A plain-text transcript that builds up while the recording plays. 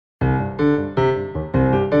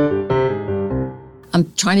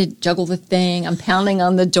I'm trying to juggle the thing. I'm pounding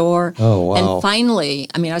on the door. Oh, wow. And finally,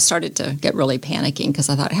 I started to get really panicking because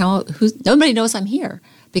I thought, nobody knows I'm here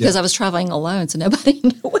because I was traveling alone, so nobody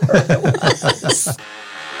knew where I was.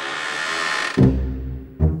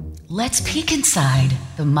 Let's peek inside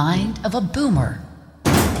the mind of a boomer.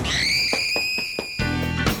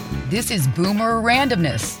 This is Boomer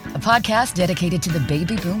Randomness, a podcast dedicated to the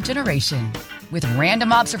baby boom generation, with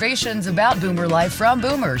random observations about boomer life from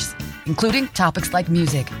boomers, including topics like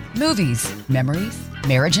music, movies, memories,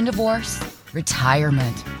 marriage and divorce,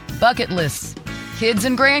 retirement, bucket lists, kids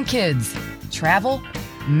and grandkids, travel,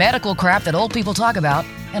 medical crap that old people talk about,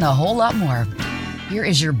 and a whole lot more. Here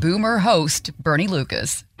is your boomer host, Bernie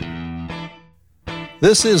Lucas.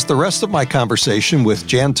 This is the rest of my conversation with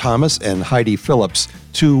Jan Thomas and Heidi Phillips,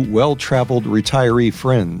 two well-traveled retiree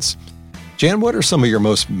friends. Jan, what are some of your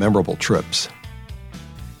most memorable trips?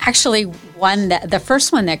 Actually, the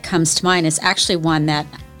first one that comes to mind is actually one that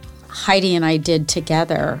Heidi and I did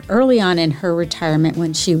together early on in her retirement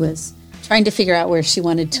when she was trying to figure out where she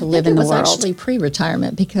wanted to live in the world. It was actually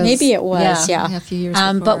pre-retirement because maybe it was, yeah. A few years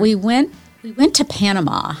before. But we went to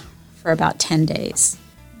Panama for about 10 days.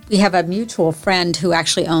 We have a mutual friend who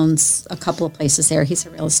actually owns a couple of places there. He's a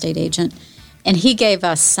real estate agent. And he gave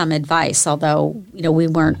us some advice, although, we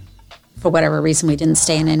weren't, for whatever reason, we didn't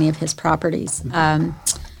stay in any of his properties. And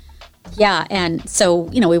so,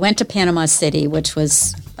 we went to Panama City, which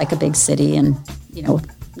was like a big city and,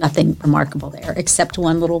 nothing remarkable there except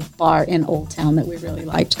one little bar in Old Town that we really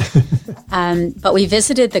liked. But we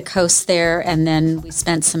visited the coast there, and then we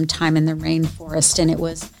spent some time in the rainforest, and it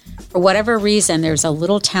was, for whatever reason, there's a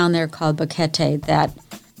little town there called Boquete that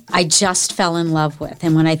I just fell in love with.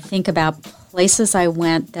 And when I think about places I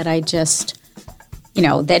went that I just,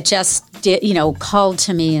 that just did, called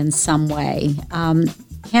to me in some way,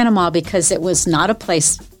 Panama, because it was not a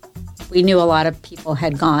place we knew a lot of people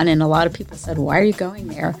had gone, and a lot of people said, why are you going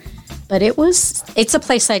there? But it's a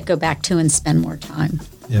place I'd go back to and spend more time.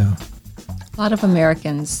 Yeah. A lot of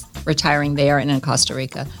Americans retiring there and in Costa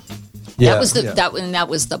Rica. Yeah, that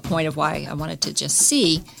was the point of why I wanted to just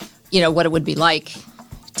see, what it would be like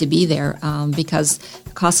to be there, because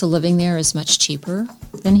the cost of living there is much cheaper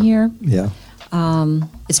than here. Yeah.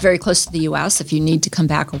 It's very close to the U.S. if you need to come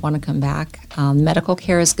back or want to come back. Medical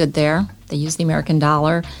care is good there. They use the American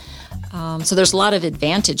dollar. So there's a lot of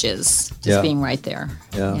advantages just being right there.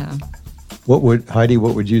 Yeah. Heidi,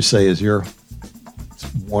 what would you say is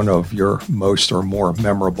one of your most or more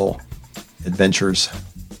memorable adventures?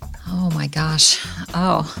 Oh, my gosh.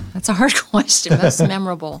 Oh, that's a hard question. Most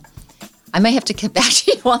memorable. I may have to get back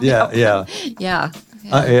to you on that one. Yeah.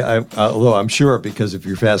 Although I'm sure because of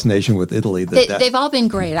your fascination with Italy. They've all been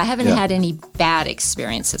great. I haven't had any bad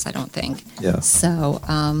experiences, I don't think. Yeah. So.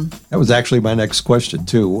 That was actually my next question,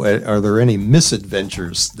 too. Are there any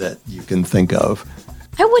misadventures that you can think of?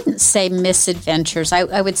 I wouldn't say misadventures.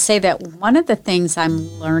 I would say that one of the things I'm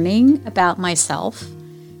learning about myself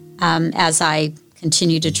as I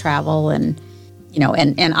continue to travel and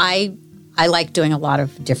I like doing a lot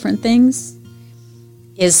of different things,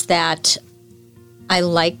 is that I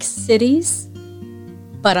like cities,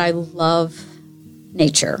 but I love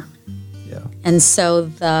nature. Yeah. And so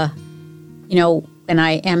when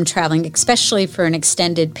I am traveling, especially for an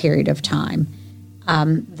extended period of time,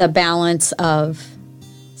 the balance of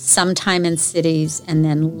some time in cities and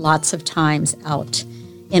then lots of times out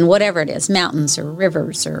in whatever it is, mountains or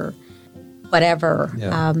rivers or whatever.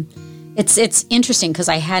 Yeah. It's interesting because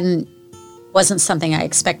wasn't something I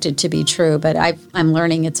expected to be true, but I'm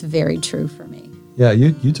learning it's very true for me. Yeah,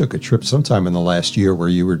 you took a trip sometime in the last year where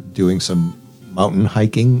you were doing some mountain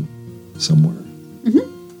hiking somewhere.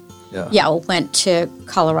 Mm-hmm. Yeah, I went to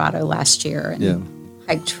Colorado last year and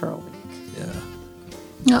hiked for a week.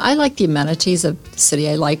 Yeah. I like the amenities of the city.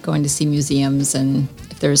 I like going to see museums and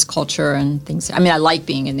if there's culture and things. I like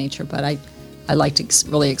being in nature, but I like to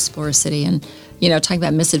really explore a city. And, talking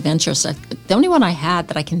about misadventures, the only one I had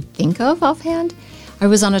that I can think of offhand, I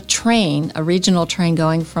was on a regional train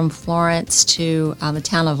going from Florence to the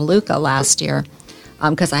town of Lucca last year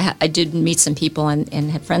because I did meet some people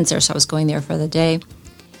and had friends there, so I was going there for the day.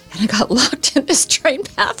 And I got locked in this train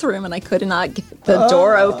bathroom, and I could not get the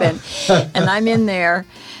door open. And I'm in there,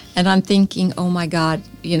 and I'm thinking, oh, my God,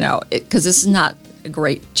 because this is not a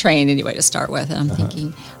great train anyway to start with. And I'm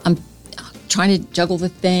thinking, I'm trying to juggle the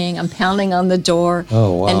thing. I'm pounding on the door.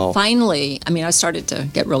 Oh, wow. And finally, I started to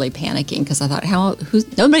get really panicking because I thought,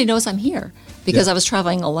 nobody knows I'm here. Because I was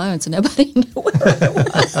traveling alone, so nobody knew where I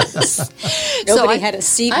was. Nobody had a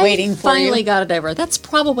seat waiting for you. I finally got it over. That's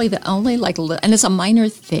probably the only, and it's a minor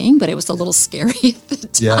thing, but it was a little scary at the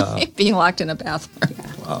time, being locked in a bathroom.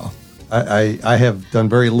 Yeah. Wow. I have done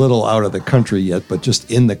very little out of the country yet, but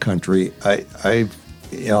just in the country, I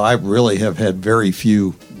really have had very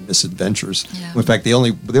few misadventures. Yeah. In fact, the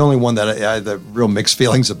only one that I had the real mixed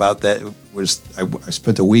feelings about that was I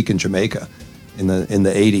spent a week in Jamaica in the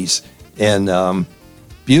 80s, and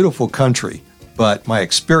beautiful country, but my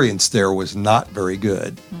experience there was not very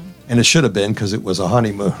good, and it should have been because it was a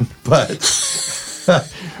honeymoon, but.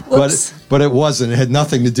 But it wasn't. It had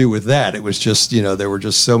nothing to do with that. It was just, there were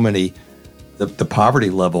just so many, the poverty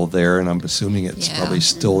level there, and I'm assuming it's probably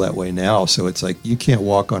still that way now. So it's like you can't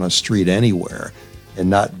walk on a street anywhere and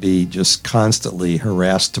not be just constantly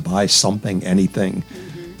harassed to buy something, anything.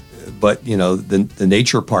 Mm-hmm. But, the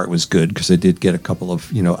nature part was good because I did get a couple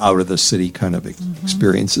of, out of the city kind of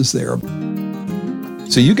experiences there.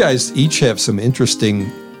 So you guys each have some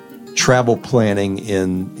interesting travel planning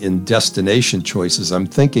in destination choices. I'm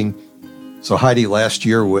thinking, so Heidi, last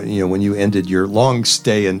year when you ended your long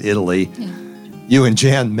stay in Italy, you and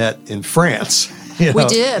Jan met in France. We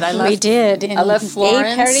did. I left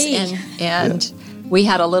Florence, and we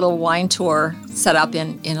had a little wine tour set up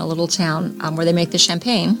in a little town where they make the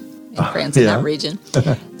champagne in France, in that region.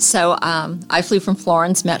 So I flew from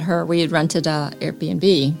Florence, met her. We had rented a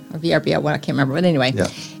Airbnb or VRBO, I can't remember, but anyway. Yeah.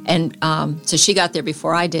 And so she got there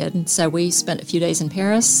before I did. And so we spent a few days in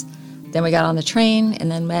Paris. Then we got on the train and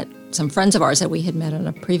then met some friends of ours that we had met on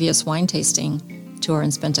a previous wine tasting tour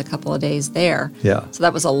and spent a couple of days there. Yeah. So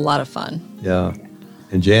that was a lot of fun. Yeah.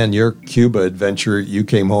 And Jan, your Cuba adventure, you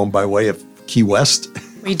came home by way of Key West.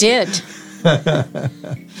 We did.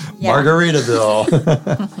 Margaritaville.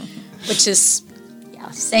 Which is,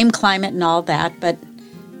 same climate and all that. But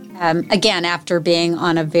again, after being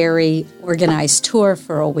on a very organized tour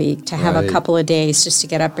for a week, to have a couple of days just to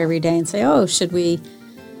get up every day and say, oh, should we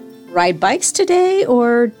ride bikes today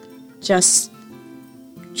or just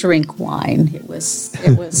drink wine? It was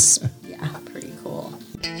pretty cool.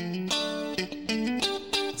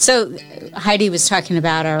 So Heidi was talking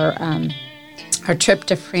about our trip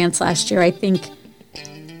to France last year. I think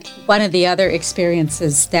one of the other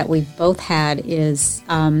experiences that we've both had is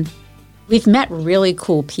we've met really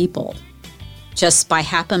cool people just by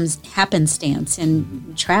happenstance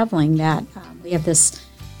in traveling. That we have this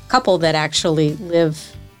couple that actually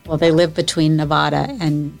live between Nevada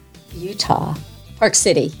and Utah, Park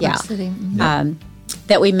City. City.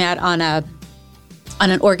 That we met on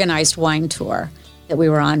an organized wine tour that we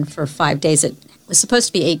were on for 5 days. It was supposed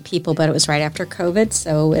to be 8 people, but it was right after COVID,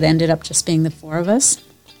 so it ended up just being the 4 of us.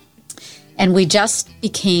 And we just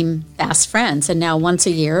became fast friends. And now once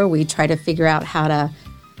a year, we try to figure out how to,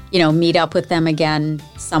 meet up with them again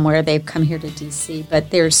somewhere. They've come here to D.C.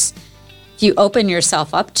 But if you open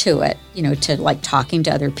yourself up to it, to like talking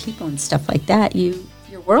to other people and stuff like that,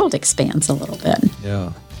 your world expands a little bit.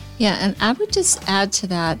 Yeah. Yeah, and I would just add to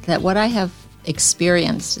that what I have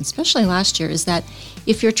experienced, especially last year, is that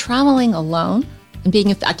if you're traveling alone, and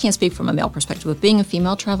I can't speak from a male perspective, but being a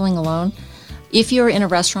female traveling alone, if you're in a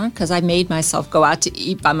restaurant, because I made myself go out to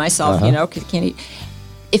eat by myself, can't eat.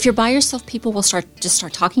 If you're by yourself, people will start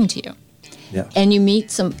talking to you. Yeah. And you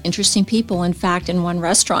meet some interesting people. In fact, in one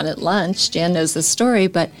restaurant at lunch, Jan knows this story,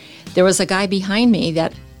 but there was a guy behind me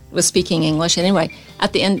that was speaking English. And anyway,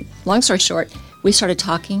 at the end, long story short, we started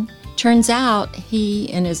talking. Turns out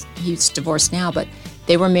he's divorced now, but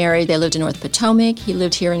they were married. They lived in North Potomac. He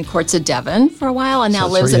lived here in Courts of Devon for a while and now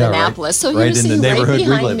lives in Annapolis. So right in the neighborhood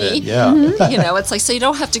right behind we live me. in. Yeah. Mm-hmm. It's like, so you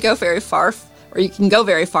don't have to go very far, or you can go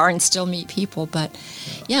very far and still meet people. But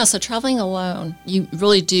so traveling alone, you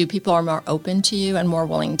really do. People are more open to you and more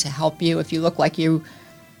willing to help you if you look like you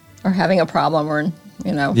are having a problem or,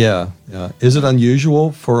 Yeah. Is it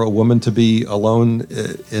unusual for a woman to be alone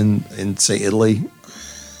in say, Italy?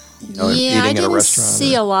 Eating I at a didn't restaurant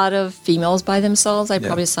see a lot of females by themselves. I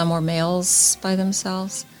probably saw more males by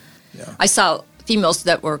themselves. Yeah. I saw females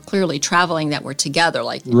that were clearly traveling that were together,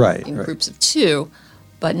 like in groups of 2,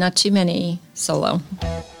 but not too many solo.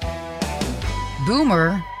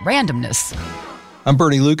 Boomer randomness. I'm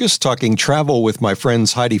Bernie Lucas, talking travel with my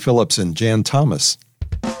friends Heidi Phillips and Jan Thomas.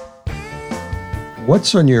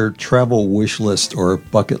 What's on your travel wish list or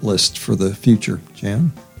bucket list for the future,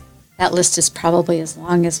 Jan? That list is probably as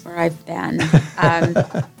long as where I've been.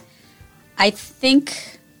 I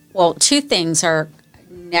think, 2 things are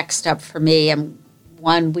next up for me. And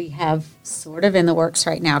one we have sort of in the works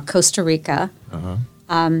right now, Costa Rica. Uh-huh.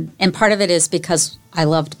 And part of it is because I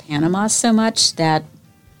loved Panama so much that,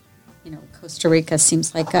 Costa Rica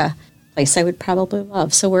seems like a place I would probably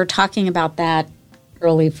love. So we're talking about that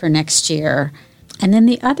early for next year. And then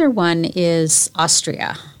the other one is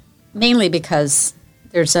Austria, mainly because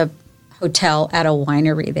there's a hotel at a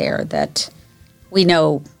winery there that we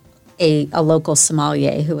know a local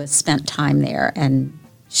sommelier who has spent time there and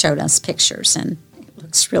showed us pictures, and it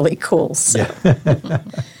looks really cool. So,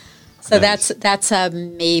 so Nice. that's a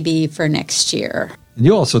maybe for next year. And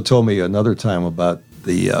you also told me another time about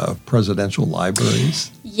the presidential libraries.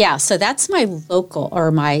 Yeah, so that's my local or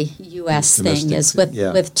my U.S. thing Domestic, is with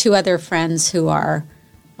yeah. with two other friends who are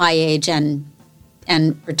my age and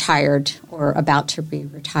retired or about to be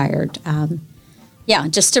retired. Yeah,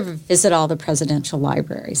 just to visit all the presidential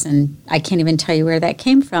libraries. And I can't even tell you where that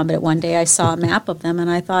came from, but one day I saw a map of them and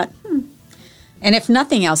I thought, And if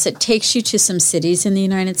nothing else, it takes you to some cities in the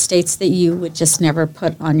United States that you would just never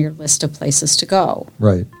put on your list of places to go.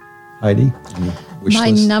 Right. Heidi? Any wish My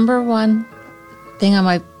list? number one thing on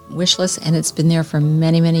my wish list, and it's been there for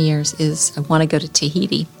many, many years, is I want to go to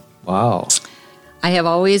Tahiti. Wow. I have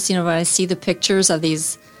always, when I see the pictures of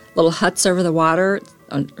these little huts over the water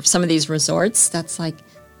on some of these resorts, that's like,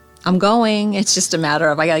 I'm going. It's just a matter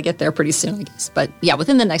of I got to get there pretty soon, I guess. But yeah,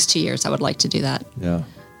 within the next 2 years, I would like to do that. Yeah.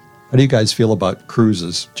 How do you guys feel about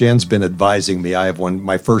cruises? Jan's been advising me. I have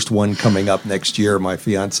my first one coming up next year. My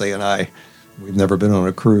fiance and I, we've never been on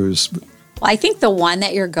a cruise. Well, I think the one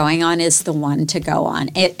that you're going on is the one to go on.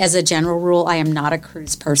 As a general rule, I am not a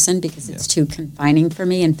cruise person because it's too confining for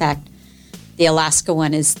me. In fact, the Alaska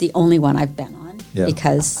one is the only one I've been on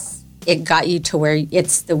because it got you to where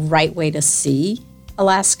it's the right way to see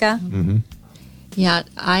Alaska. Mm-hmm. Yeah,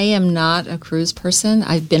 I am not a cruise person.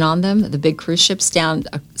 I've been on them, the big cruise ships down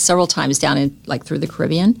several times down in through the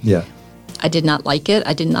Caribbean. Yeah. I did not like it.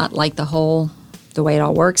 I did not like the way it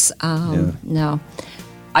all works. No.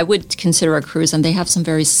 I would consider a cruise, and they have some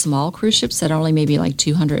very small cruise ships that are only maybe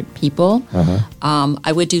 200 people. Uh-huh.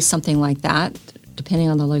 I would do something like that, depending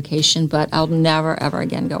on the location, but I'll never, ever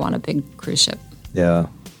again go on a big cruise ship. Yeah.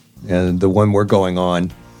 And the one we're going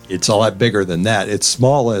on, it's a lot bigger than that. It's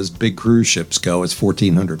small as big cruise ships go. It's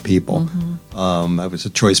 1,400 people. Mm-hmm. I was a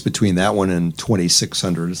choice between that one and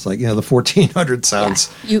 2,600. It's the 1,400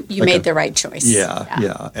 sounds. Yeah. You made the right choice.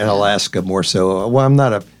 Yeah. And Alaska more so. Well, I'm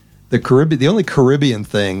not the Caribbean. The only Caribbean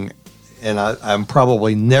thing, and I'm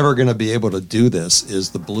probably never going to be able to do this,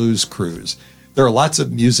 is the blues cruise. There are lots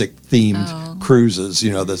of music themed cruises.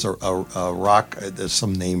 There's a rock. There's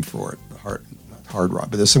some name for it. Hard rock,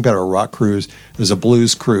 but there's some kind of a rock cruise. There's a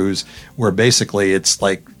blues cruise where basically it's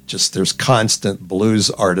there's constant blues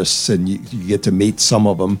artists, and you get to meet some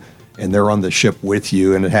of them, and they're on the ship with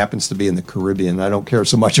you, and it happens to be in the Caribbean. I don't care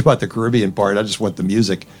so much about the Caribbean part. I just want the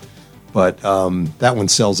music. But that one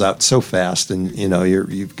sells out so fast, and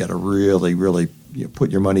you've got to really, really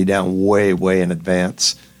put your money down way, way in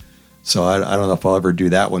advance. So I don't know if I'll ever do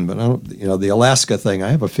that one, but the Alaska thing, I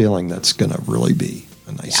have a feeling that's going to really be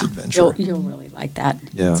a nice adventure. You'll really like that.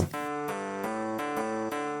 Yeah.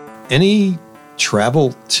 Any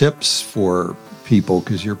travel tips for people,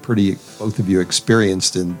 because you're both of you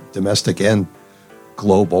experienced in domestic and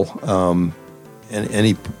global, and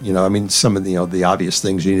any, some of the obvious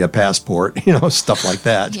things, you need a passport, stuff like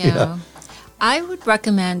that. Yeah. I would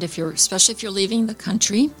recommend, especially if you're leaving the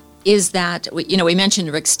country, is that, we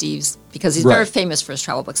mentioned Rick Steves because he's very famous for his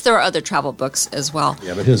travel books. There are other travel books as well.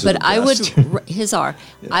 Yeah, but his are the best. His are.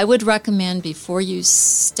 Yeah. I would recommend before you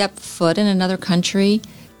step foot in another country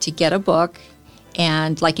to get a book.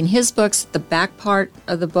 And in his books, the back part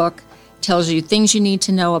of the book tells you things you need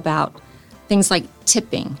to know about things like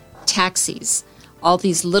tipping, taxis, all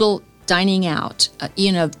these little dining out,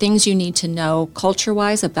 things you need to know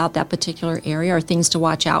culture-wise about that particular area, or things to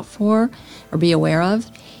watch out for or be aware of.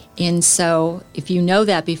 And so if you know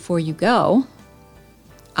that before you go,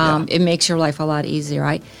 it makes your life a lot easier.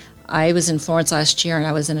 I was in Florence last year, and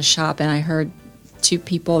I was in a shop, and I heard two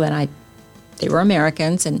people they were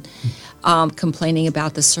Americans, and complaining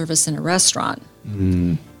about the service in a restaurant.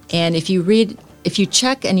 Mm. And if you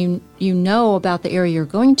check and you know about the area you're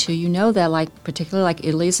going to, you know that particularly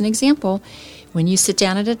Italy is an example, when you sit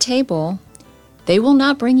down at a table, they will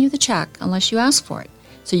not bring you the check unless you ask for it.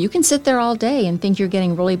 So you can sit there all day and think you're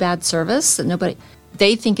getting really bad service.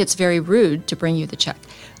 They think it's very rude to bring you the check,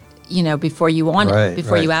 before you want it,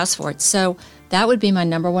 before you ask for it. So that would be my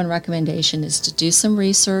number one recommendation, is to do some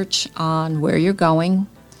research on where you're going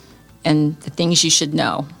and the things you should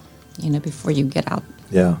know, before you get out.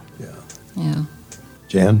 Yeah.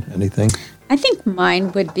 Jan, anything? I think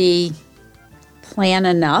mine would be plan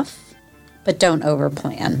enough, but don't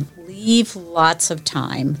overplan. Leave lots of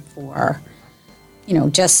time for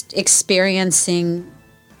just experiencing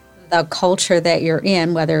the culture that you're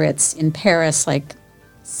in, whether it's in Paris,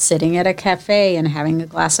 sitting at a cafe and having a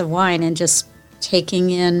glass of wine and just taking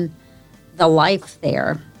in the life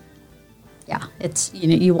there. Yeah, it's,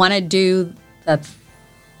 you want to do the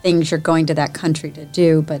things you're going to that country to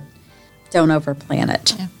do, but don't overplan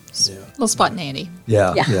it. Yeah. A little spontaneity.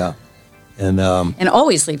 Yeah. And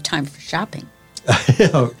always leave time for shopping.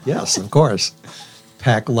 Yes, of course.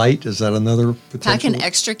 Pack light, is that another potential? Pack an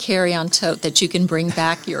extra carry-on tote that you can bring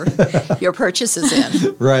back your purchases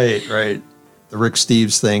in. Right. The Rick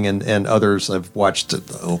Steves thing and others. I've watched,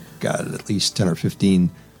 at least 10 or 15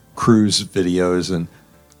 cruise videos, and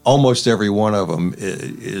almost every one of them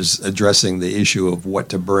is addressing the issue of what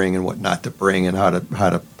to bring and what not to bring and how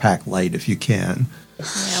to pack light if you can.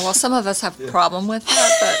 Yeah, well, some of us have a problem with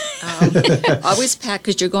that, but always pack,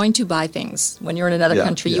 because you're going to buy things. When you're in another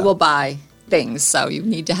country, you will buy things, so you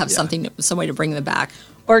need to have some way to bring them back.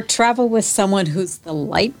 Or travel with someone who's the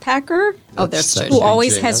light packer. That's true. Who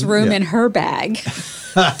always has room in her bag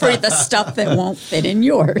for the stuff that won't fit in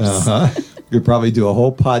yours. You'd probably do a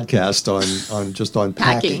whole podcast on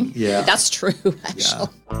packing. Yeah, that's true, actually.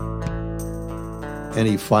 Yeah.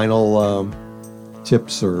 Any final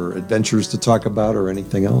tips or adventures to talk about or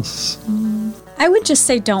anything else? I would just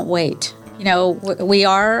say don't wait. We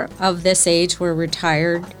are of this age, we're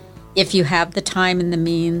retired. If you have the time and the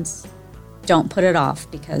means, don't put it off,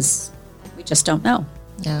 because we just don't know.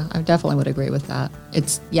 Yeah, I definitely would agree with that.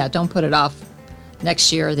 Don't put it off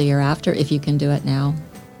next year or the year after if you can do it now.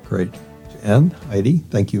 Great. And Heidi,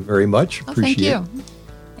 thank you very much. Appreciate thank you.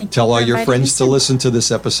 it. Tell all your friends to listen to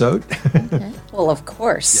this episode. Okay. Well, of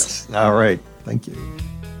course. Yes. All right. Thank you.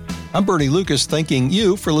 I'm Bernie Lucas, thanking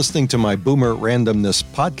you for listening to my Boomer Randomness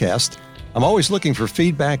podcast. I'm always looking for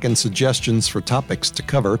feedback and suggestions for topics to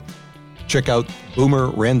cover. Check out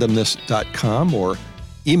boomerrandomness.com or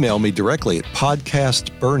email me directly at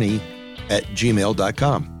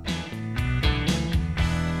podcastbernie@gmail.com.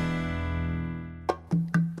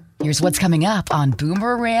 Here's what's coming up on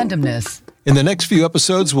Boomer Randomness. In the next few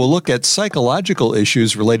episodes, we'll look at psychological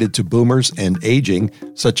issues related to boomers and aging,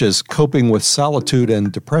 such as coping with solitude and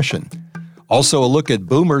depression. Also, a look at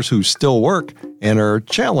boomers who still work and are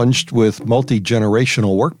challenged with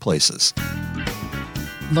multi-generational workplaces.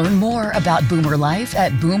 Learn more about Boomer Life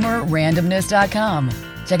at boomerrandomness.com.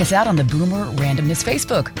 Check us out on the Boomer Randomness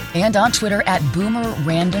Facebook and on Twitter at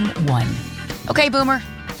BoomerRandom1. Okay, Boomer,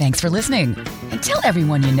 thanks for listening. And tell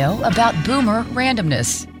everyone you know about Boomer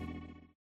Randomness.